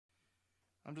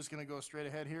I'm just going to go straight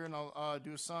ahead here, and I'll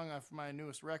do a song off my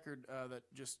newest record,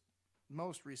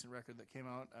 most recent record that came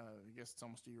out. I guess it's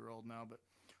almost a year old now, but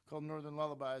called Northern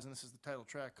Lullabies, and this is the title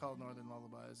track called Northern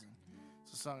Lullabies, and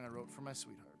it's a song I wrote for my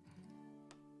sweetheart.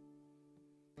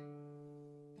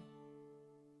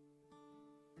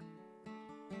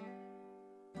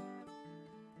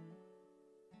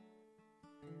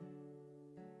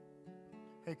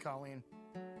 Hey, Colleen.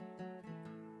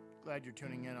 Glad you're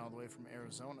tuning in all the way from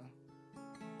Arizona.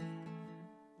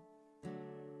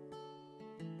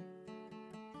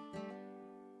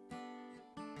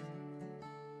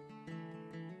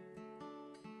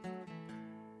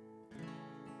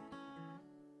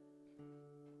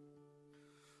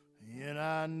 And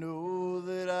I know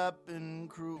that I've been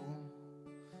cruel,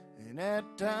 and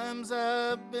at times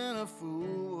I've been a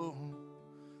fool,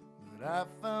 but I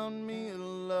found me a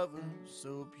lover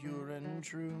so pure and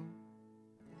true.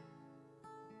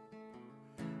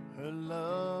 Her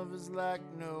love is like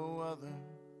no other.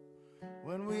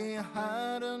 When we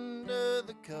hide under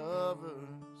the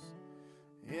covers,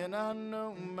 and I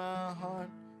know my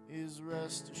heart is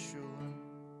rest assured.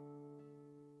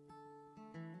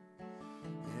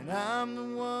 And I'm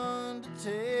the one to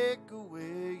take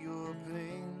away your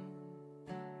pain.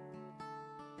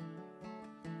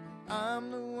 I'm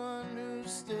the one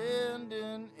who's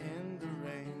standing in the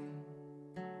rain.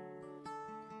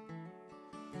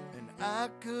 And I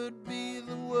could be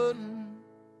the one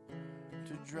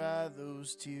to dry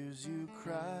those tears you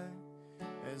cry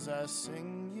as I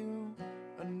sing you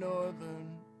a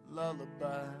northern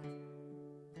lullaby.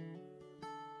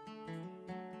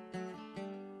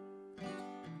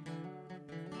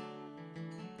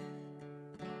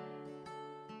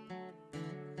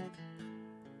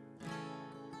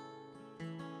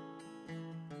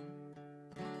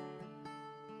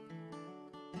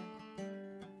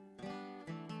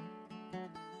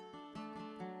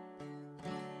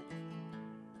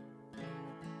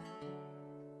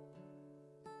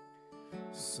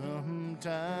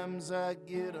 Sometimes I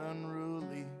get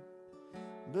unruly,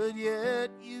 but yet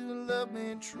you love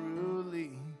me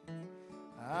truly.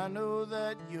 I know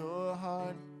that your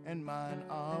heart and mine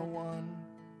are one.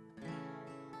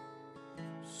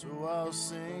 So I'll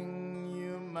sing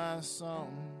you my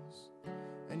songs,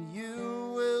 and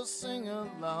you will sing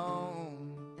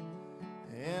along,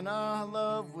 and our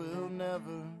love will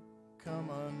never come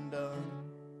undone.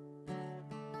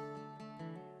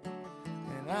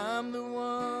 And I'm the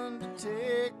one to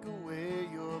take away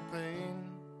your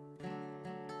pain.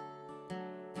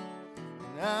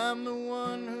 And I'm the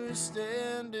one who's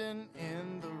standing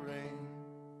in the rain.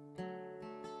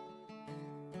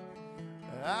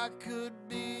 I could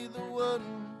be the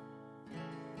one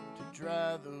to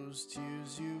dry those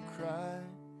tears you cry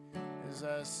as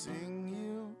I sing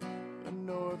you a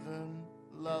northern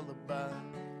lullaby.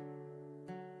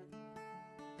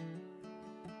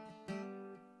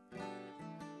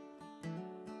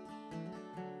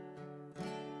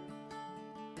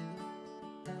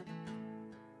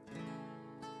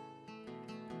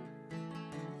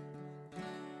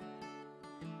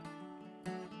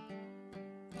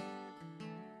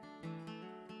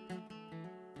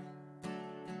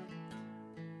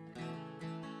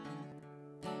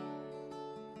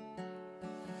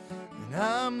 And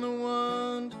I'm the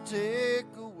one to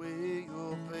take away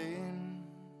your pain.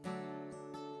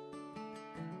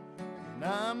 And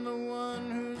I'm the one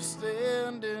who's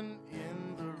standing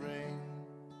in the rain.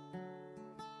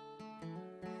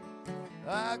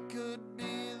 I could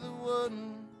be the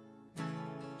one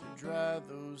to dry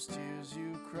those tears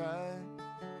you cry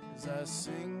as I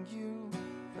sing you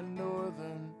a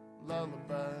northern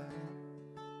lullaby.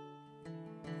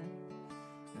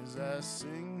 As I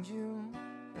sing you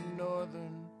a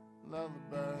northern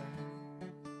lullaby.